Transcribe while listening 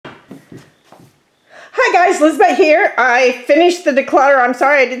Hi guys, Elizabeth here. I finished the declutter. I'm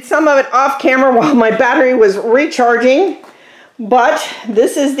sorry I did some of it off camera while my battery was recharging, but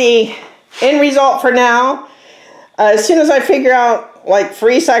this is the end result for now. As soon as I figure out like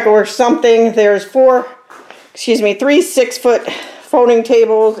free cycle or something, there's three 6-foot folding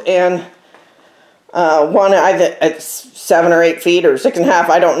tables and one either at 7 or 8 feet or 6.5,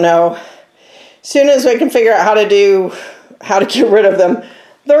 I don't know. As soon as I can figure out how to get rid of them,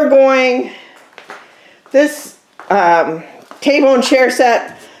 they're going. This table and chair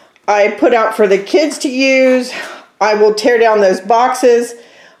set I put out for the kids to use. I will tear down those boxes.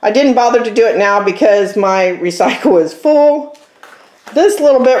 I didn't bother to do it now because my recycle is full. This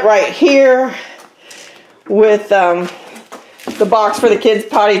little bit right here with the box for the kids'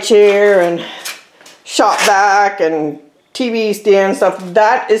 potty chair and shop vac and TV stand stuff,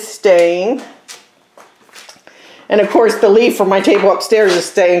 that is staying. And of course the leaf for my table upstairs is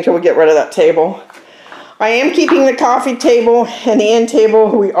staying until we get rid of that table. I am keeping the coffee table and the end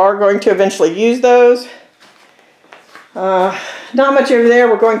table. We are going to eventually use those. Not much over there.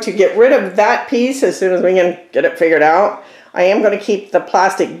 We're going to get rid of that piece as soon as we can get it figured out. I am going to keep the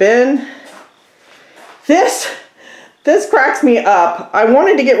plastic bin. This cracks me up. I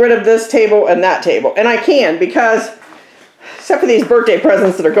wanted to get rid of this table and that table, and I can because, except for these birthday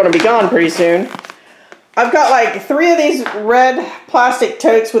presents that are going to be gone pretty soon, I've got like 3 of these red plastic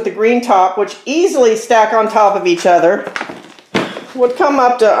totes with the green top, which easily stack on top of each other. Would come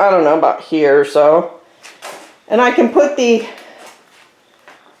up to, I don't know, about here or so. And I can put that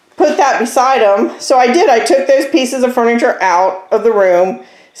beside them. So I did. I took those pieces of furniture out of the room,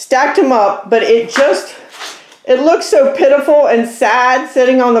 stacked them up, but it looks so pitiful and sad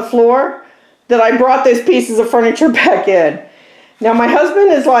sitting on the floor that I brought those pieces of furniture back in. Now my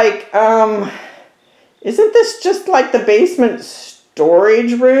husband is like, isn't this just like the basement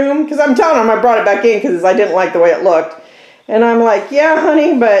storage room? Because I'm telling him I brought it back in because I didn't like the way it looked. And I'm like, yeah,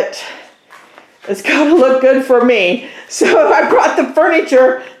 honey, but it's got to look good for me. So I brought the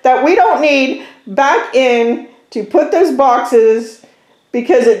furniture that we don't need back in to put those boxes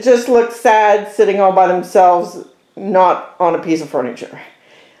because it just looks sad sitting all by themselves, not on a piece of furniture.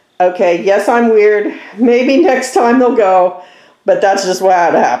 Okay, yes, I'm weird. Maybe next time they'll go, but that's just what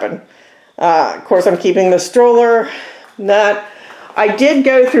had to happen. Of course, I'm keeping the stroller. I did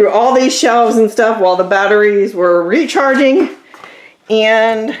go through all these shelves and stuff while the batteries were recharging,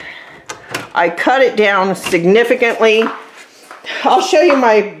 and I cut it down significantly. I'll show you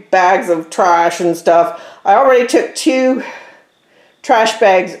my bags of trash and stuff. I already took 2 trash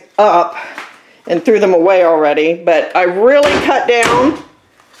bags up and threw them away already, but I really cut down.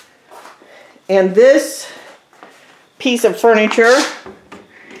 And this piece of furniture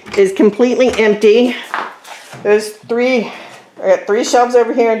is completely empty. There's I got 3 shelves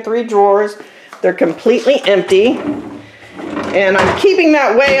over here and 3 drawers. They're completely empty. And I'm keeping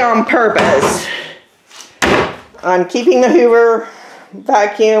that way on purpose. I'm keeping the Hoover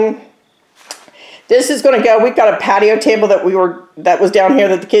vacuum. This is going to go. We've got a patio table that was down here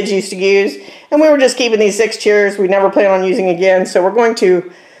that the kids used to use. And we were just keeping these 6 chairs we never plan on using again. So we're going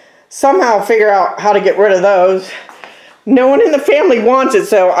to somehow figure out how to get rid of those. No one in the family wants it,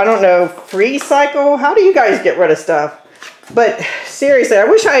 so I don't know. Free cycle? How do you guys get rid of stuff? But seriously, I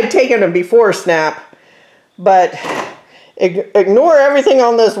wish I had taken a before snap. But ignore everything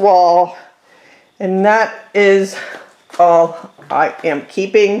on this wall. And that is all I am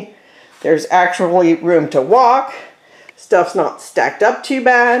keeping. There's actually room to walk. Stuff's not stacked up too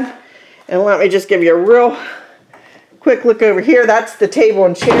bad. And let me just give you a real quick look over here. That's the table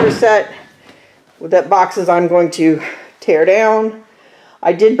and chair set with that boxes I'm going to tear down.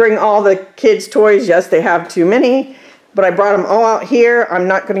 I did bring all the kids' toys. Yes, they have too many, but I brought them all out here. I'm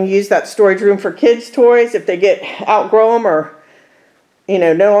not going to use that storage room for kids' toys. If they outgrow them or,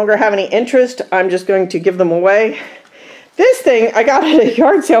 no longer have any interest, I'm just going to give them away. This thing I got at a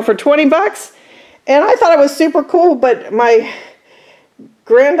yard sale for 20 bucks, and I thought it was super cool, but my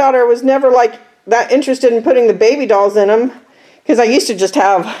granddaughter was never like that interested in putting the baby dolls in them, because I used to just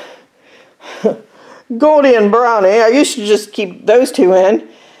have Goldie and Brownie. I used to just keep those 2 in.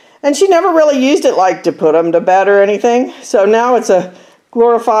 And she never really used it like to put them to bed or anything. So now it's a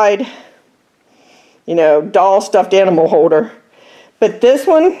glorified, doll stuffed animal holder. But this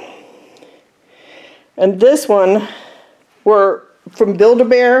one and this one were from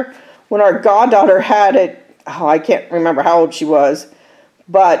Build-A-Bear when our goddaughter had it. Oh, I can't remember how old she was.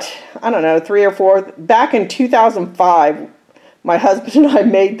 But, I don't know, 3 or 4. Back in 2005, my husband and I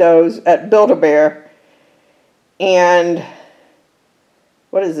made those at Build-A-Bear. And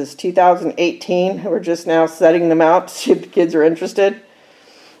what is this, 2018? We're just now setting them out to see if the kids are interested.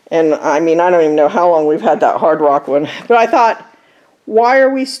 And I mean, I don't even know how long we've had that hard rock one. But I thought, why are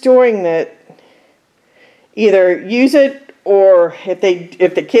we storing it? Either use it, or if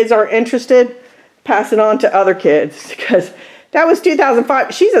the kids aren't interested, pass it on to other kids. Because that was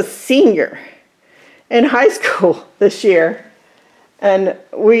 2005. She's a senior in high school this year. And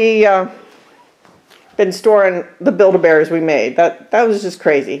we been storing the Build-A-Bears we made. That was just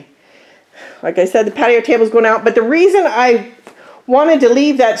crazy. Like I said, the patio table's going out. But the reason I wanted to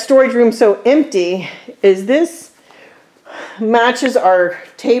leave that storage room so empty is this matches our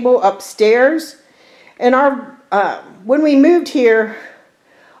table upstairs. And when we moved here,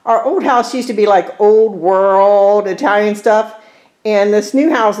 our old house used to be like old world Italian stuff. And this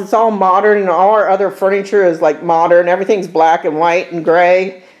new house, it's all modern, and all our other furniture is like modern. Everything's black and white and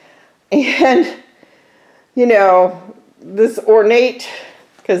gray. And, you know, this ornate,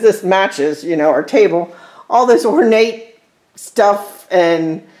 because this matches, you know, our table, all this ornate stuff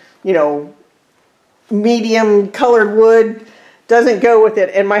and, you know, medium colored wood doesn't go with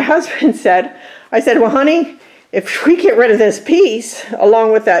it. And my husband said, I said, well, honey, if we get rid of this piece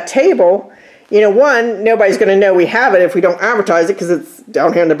along with that table, you know, one, nobody's going to know we have it if we don't advertise it because it's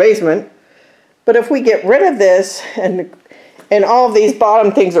down here in the basement. But if we get rid of this, and all of these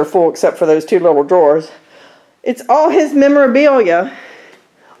bottom things are full except for those two little drawers, it's all his memorabilia,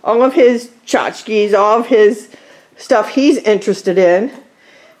 all of his tchotchkes, all of his stuff he's interested in.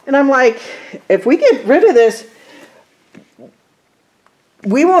 And I'm like, if we get rid of this,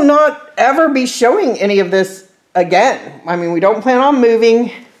 we will not ever be showing any of this again. I mean, we don't plan on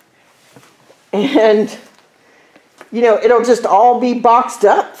moving. And, you know, it'll just all be boxed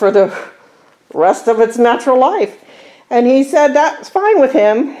up for the rest of its natural life. And he said that's fine with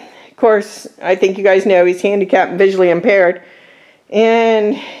him. Of course, I think you guys know he's handicapped and visually impaired.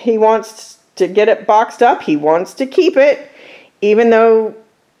 And he wants to get it boxed up. He wants to keep it, even though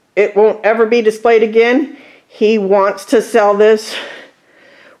it won't ever be displayed again. He wants to sell this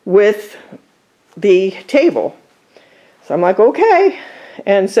with the table. So I'm like, okay.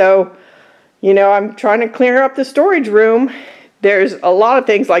 And so, you know, I'm trying to clear up the storage room. There's a lot of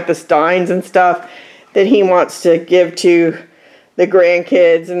things like the steins and stuff that he wants to give to the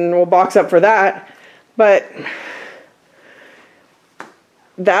grandkids, and we'll box up for that. But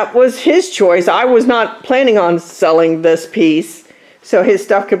that was his choice. I was not planning on selling this piece so his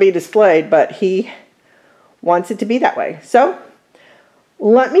stuff could be displayed, but he wants it to be that way. So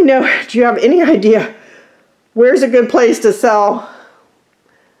let me know, do you have any idea where's a good place to sell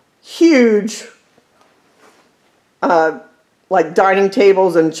huge like dining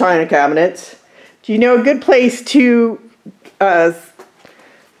tables and china cabinets? Do you know a good place to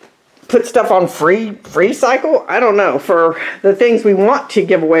put stuff on free cycle? I don't know, for the things we want to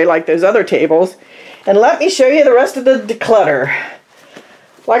give away like those other tables. And let me show you the rest of the declutter.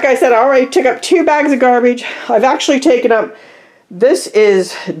 Like I said, I already took up 2 bags of garbage. I've actually taken up, this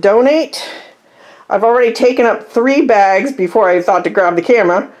is donate. I've already taken up 3 bags before I thought to grab the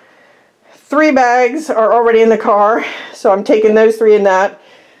camera. 3 bags are already in the car, so I'm taking those 3 in that.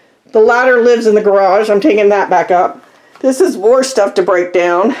 The ladder lives in the garage. I'm taking that back up. This is more stuff to break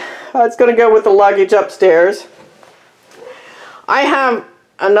down. It's going to go with the luggage upstairs. I have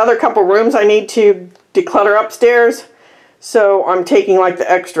another couple rooms I need to declutter upstairs, so I'm taking like the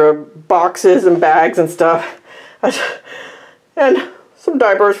extra boxes and bags and stuff. And some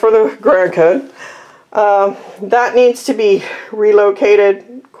diapers for the grandkid. That needs to be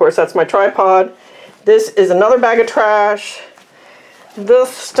relocated. Of course, that's my tripod. This is another bag of trash. This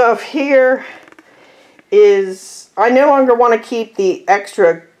stuff here is, I no longer want to keep the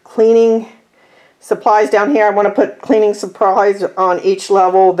extra cleaning supplies down here. I want to put cleaning supplies on each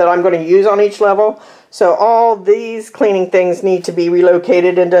level that I'm going to use on each level. So all these cleaning things need to be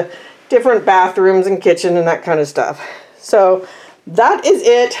relocated into different bathrooms and kitchen and that kind of stuff. So that is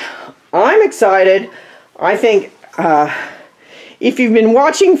it. I'm excited. I think if you've been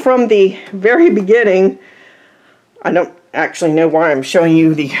watching from the very beginning, I don't actually know why I'm showing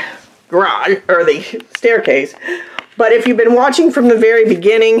you the garage or the staircase, but if you've been watching from the very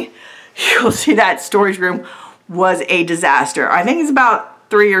beginning, you'll see that storage room was a disaster. I think it's about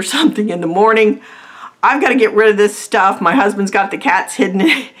 3 or something in the morning. I've got to get rid of this stuff. My husband's got the cats hidden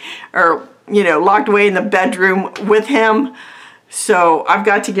or, you know, locked away in the bedroom with him. So I've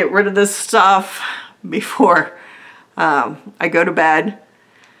got to get rid of this stuff before I go to bed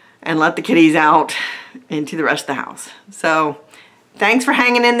and let the kitties out into the rest of the house. So thanks for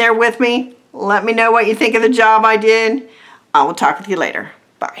hanging in there with me. Let me know what you think of the job I did. I will talk with you later.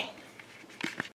 Bye.